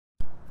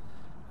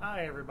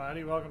Hi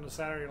everybody, welcome to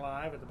Saturday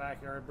Live at the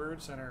Backyard Bird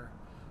Center.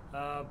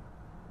 I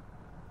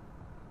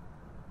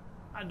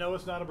know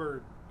it's not a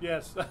bird.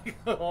 Yes,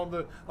 on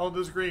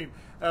the screen.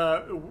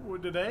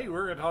 Today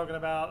we're talking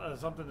about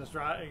something that's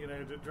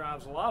that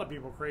drives a lot of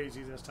people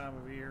crazy this time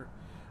of year.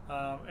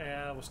 And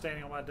I was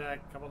standing on my deck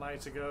a couple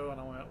nights ago, and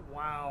I went,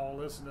 "Wow,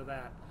 listen to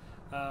that!"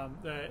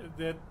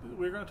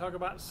 We're going to talk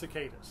about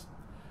cicadas.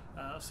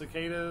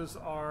 Cicadas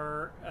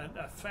are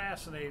a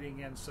fascinating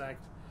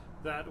insect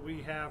that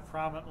we have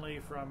prominently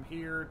from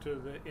here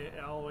to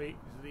all the way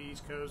to the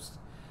East Coast,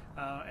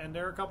 and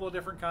there are a couple of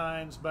different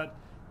kinds. But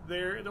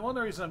the one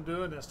reason I'm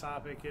doing this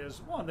topic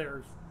is, one,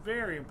 they're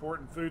very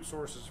important food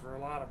sources for a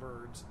lot of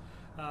birds,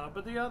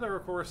 but the other,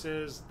 of course,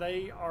 is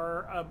they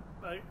are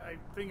a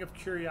thing of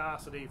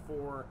curiosity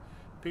for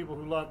people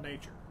who love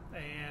nature,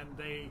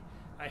 and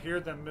I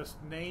hear them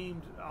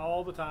misnamed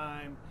all the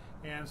time.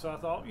 And so I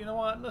thought, you know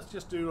what, let's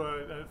just do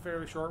a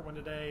fairly short one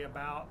today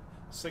about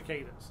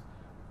cicadas.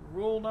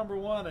 Rule number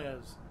one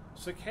is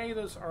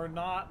cicadas are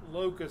not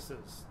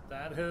locusts.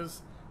 That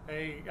is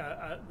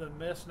the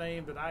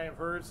misname that I have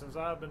heard since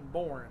I've been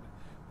born.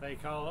 They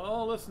call,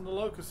 oh, listen, the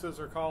locusts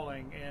are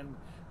calling, and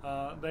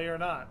they are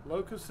not.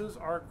 Locusts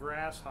are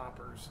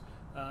grasshoppers.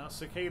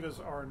 Cicadas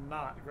are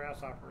not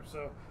grasshoppers.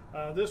 So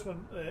this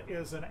one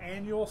is an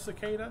annual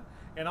cicada,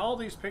 and all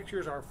these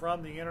pictures are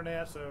from the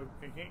internet, so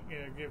I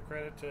can't give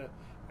credit to,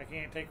 I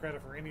can't take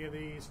credit for any of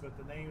these, but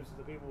the names of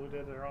the people who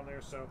did it are on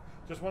there. So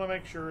just want to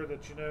make sure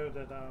that you know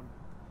that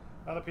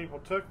other people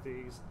took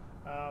these,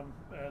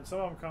 and some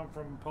of them come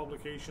from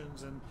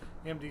publications and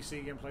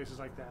MDC and places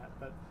like that.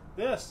 But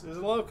this is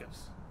a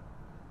locust.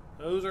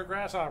 Those are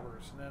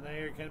grasshoppers, and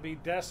they can be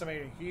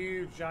decimating.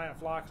 Huge, giant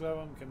flocks of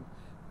them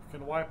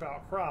can wipe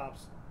out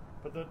crops.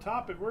 But the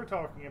topic we're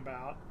talking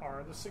about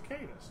are the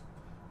cicadas,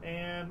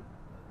 and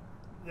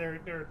there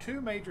are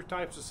two major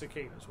types of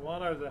cicadas.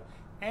 One are the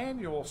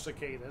annual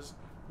cicadas,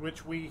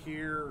 which we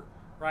hear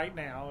right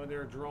now, and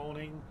they're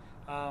droning.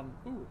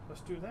 Ooh,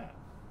 let's do that.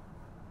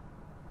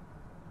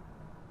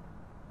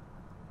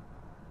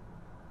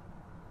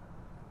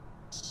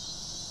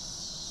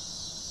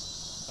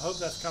 I hope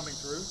that's coming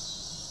through.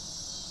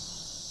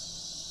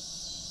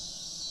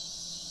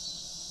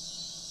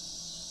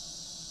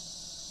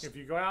 If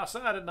you go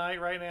outside at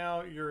night right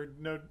now, you're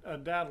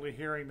undoubtedly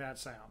hearing that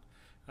sound.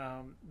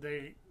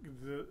 The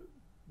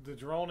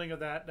droning of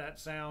that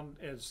sound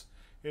is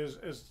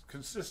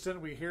consistent.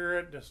 We hear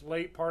it this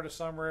late part of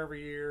summer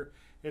every year.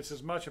 It's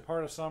as much a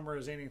part of summer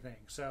as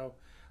anything. So,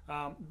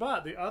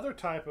 but the other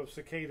type of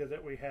cicada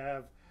that we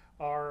have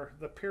are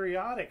the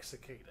periodic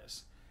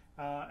cicadas,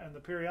 and the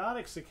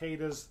periodic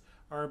cicadas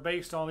are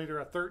based on either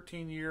a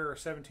 13-year or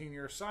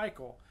 17-year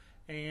cycle.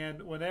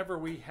 And whenever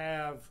we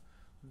have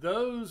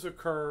those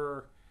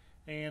occur,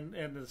 and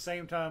at the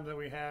same time that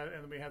we have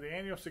the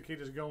annual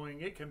cicadas going,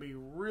 it can be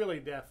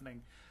really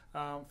deafening.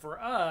 For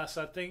us,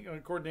 I think,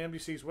 according to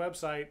NBC's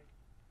website,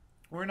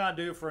 we're not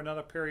due for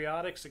another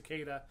periodic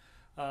cicada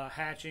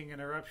hatching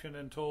and eruption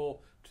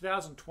until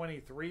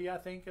 2023, I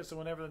think, is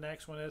whenever the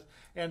next one is.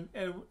 And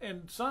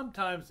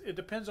sometimes it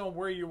depends on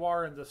where you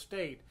are in the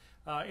state.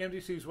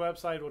 NBC's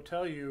website will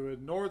tell you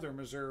in northern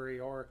Missouri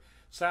or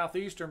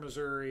southeastern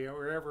Missouri or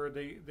wherever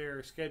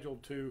they're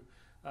scheduled to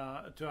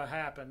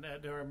happen,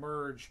 to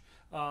emerge.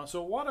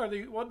 So what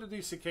do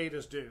these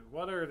cicadas do?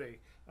 What are they?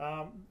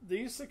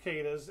 These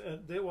cicadas,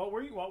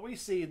 what we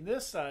see in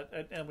this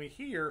and we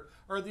hear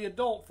are the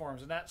adult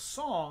forms, and that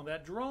song,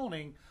 that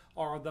droning,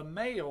 are the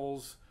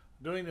males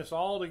doing this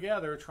all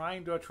together,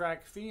 trying to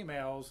attract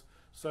females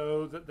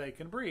so that they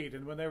can breed.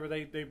 And whenever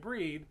they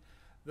breed,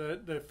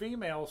 the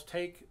females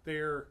take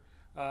their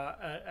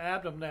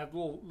abdomen, they have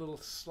little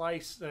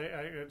slice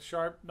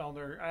sharp on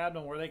their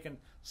abdomen where they can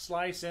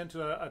slice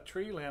into a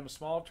tree limb, a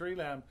small tree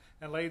limb,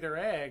 and lay their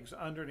eggs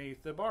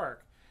underneath the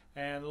bark.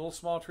 And the little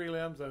small tree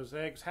limbs, those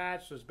eggs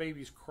hatch, those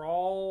babies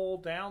crawl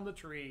down the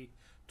tree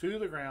to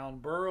the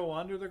ground, burrow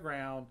under the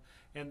ground,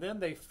 and then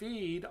they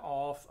feed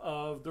off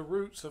of the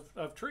roots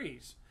of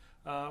trees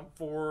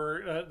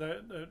for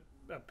the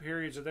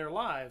periods of their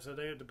lives. So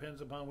it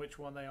depends upon which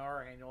one they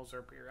are, annuals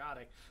or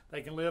periodic.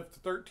 They can live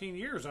 13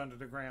 years under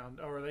the ground,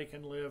 or they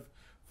can live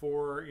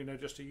for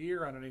just a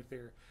year underneath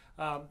there.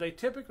 They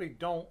typically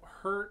don't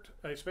hurt,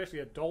 especially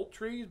adult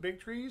trees, big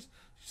trees.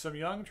 Some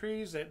young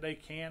trees, that they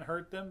can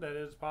hurt them, that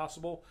is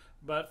possible,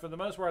 but for the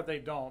most part they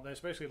don't,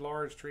 especially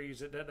large trees,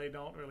 that they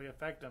don't really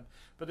affect them.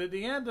 But at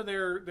the end of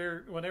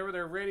their whenever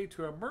they're ready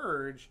to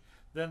emerge,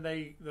 then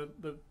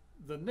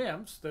the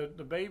nymphs,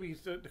 the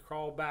babies that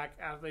crawl back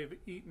after they've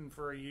eaten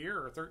for a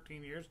year or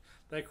 13 years,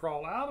 they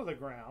crawl out of the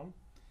ground,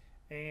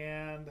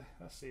 and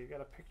let's see, I've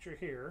got a picture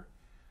here,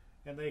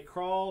 and they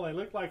crawl, they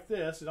look like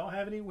this, they don't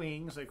have any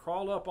wings, they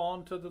crawl up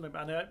onto the limb.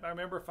 I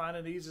remember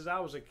finding these as I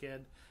was a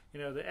kid,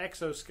 the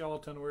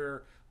exoskeleton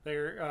where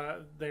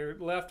they're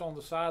left on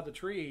the side of the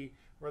tree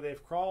where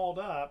they've crawled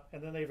up,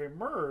 and then they've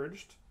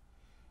emerged,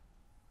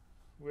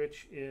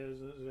 which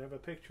is, I have a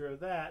picture of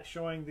that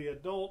showing the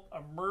adult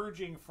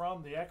emerging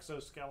from the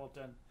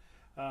exoskeleton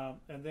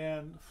and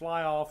then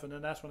fly off, and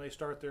then that's when they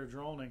start their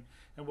droning.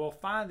 And we'll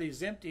find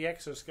these empty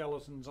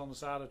exoskeletons on the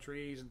side of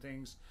trees and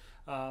things,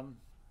 and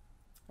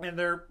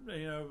they're,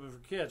 you know,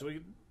 for kids,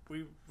 we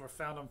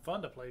found them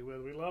fun to play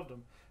with. We loved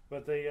them,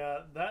 but they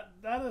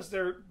that is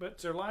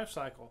their life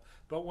cycle.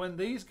 But when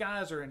these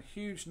guys are in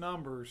huge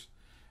numbers,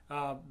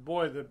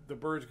 boy, the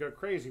birds go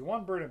crazy.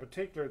 One bird in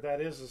particular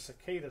that is a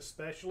cicada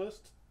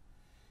specialist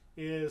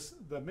is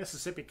the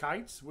Mississippi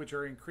kites, which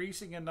are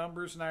increasing in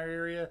numbers in our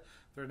area.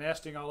 They're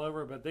nesting all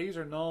over, but these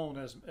are known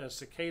as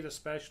cicada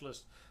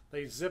specialists.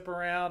 They zip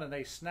around and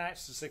they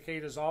snatch the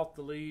cicadas off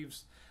the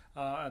leaves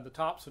and the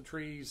tops of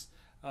trees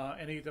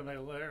and eat them.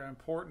 They're an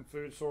important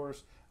food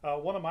source.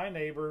 One of my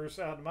neighbors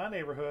out in my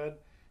neighborhood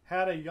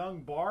had a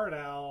young barred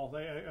owl,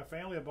 a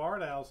family of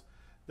barred owls,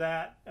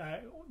 that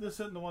this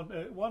isn't the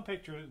one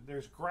picture.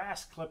 There's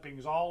grass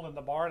clippings all in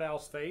the barred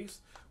owl's face,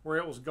 where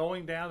it was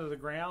going down to the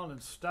ground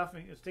and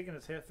sticking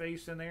its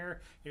face in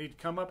there, and he'd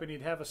come up and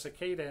he'd have a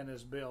cicada in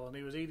his bill, and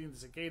he was eating the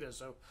cicada.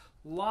 So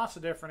lots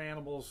of different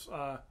animals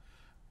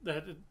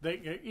that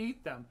they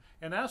eat them,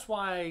 and that's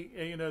why,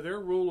 you know, their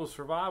rule of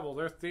survival,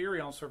 their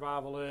theory on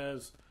survival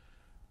is,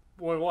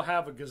 boy, we'll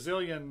have a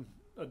gazillion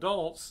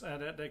adults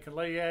and they can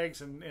lay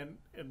eggs, and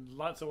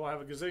lots of will have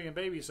a gazillion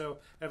babies, so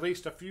at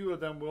least a few of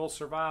them will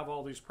survive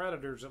all these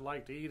predators that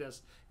like to eat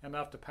us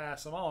enough to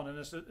pass them on, and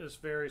it's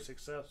very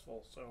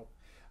successful.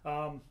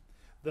 So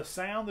the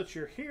sound that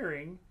you're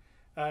hearing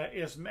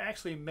is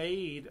actually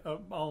made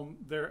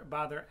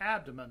by their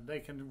abdomen. They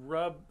can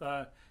rub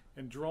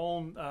and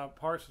drone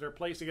parts of their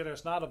place together.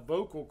 It's not a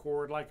vocal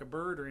cord like a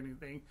bird or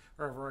anything,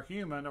 or for a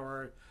human,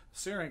 or a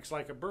syrinx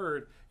like a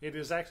bird. It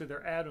is actually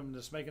their abdomen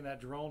that's making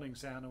that droning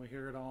sound, and we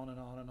hear it on and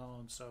on and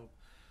on. So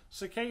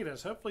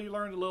cicadas, hopefully you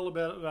learned a little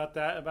bit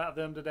about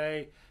them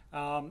today.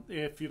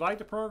 If you like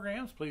the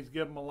programs, please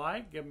give them a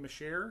like, give them a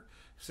share,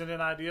 send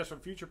in ideas for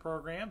future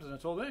programs, and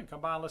until then,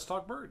 come by and let's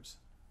talk birds.